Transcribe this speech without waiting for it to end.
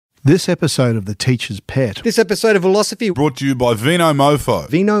This episode of The Teacher's Pet. This episode of Philosophy brought to you by VinoMofo.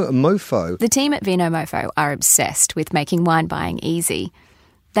 VinoMofo. The team at VinoMofo are obsessed with making wine buying easy.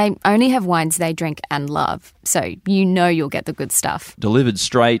 They only have wines they drink and love, so you know you'll get the good stuff. Delivered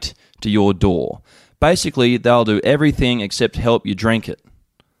straight to your door. Basically, they'll do everything except help you drink it,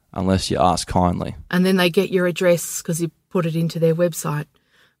 unless you ask kindly. And then they get your address because you put it into their website.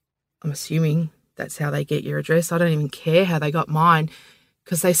 I'm assuming that's how they get your address. I don't even care how they got mine,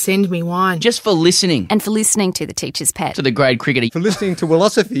 because they send me wine. Just for listening. And for listening to The Teacher's Pet. To the grade cricketer. For listening to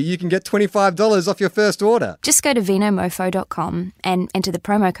Philosophy, you can get $25 off your first order. Just go to vinomofo.com and enter the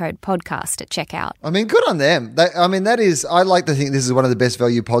promo code podcast at checkout. I mean, good on them. I like to think this is one of the best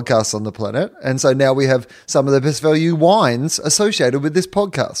value podcasts on the planet. And so now we have some of the best value wines associated with this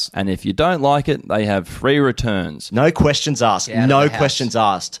podcast. And if you don't like it, they have free returns. No questions asked. No questions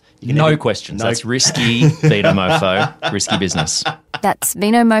asked. No questions. That's risky, VinoMofo. Risky business. That's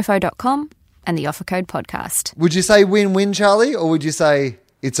vinomofo.com and the offer code podcast. Would you say win-win, Charlie, or would you say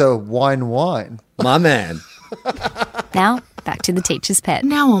it's a wine-wine? My man. Now, back to The Teacher's Pet.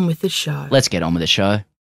 Now on with the show. Let's get on with the show.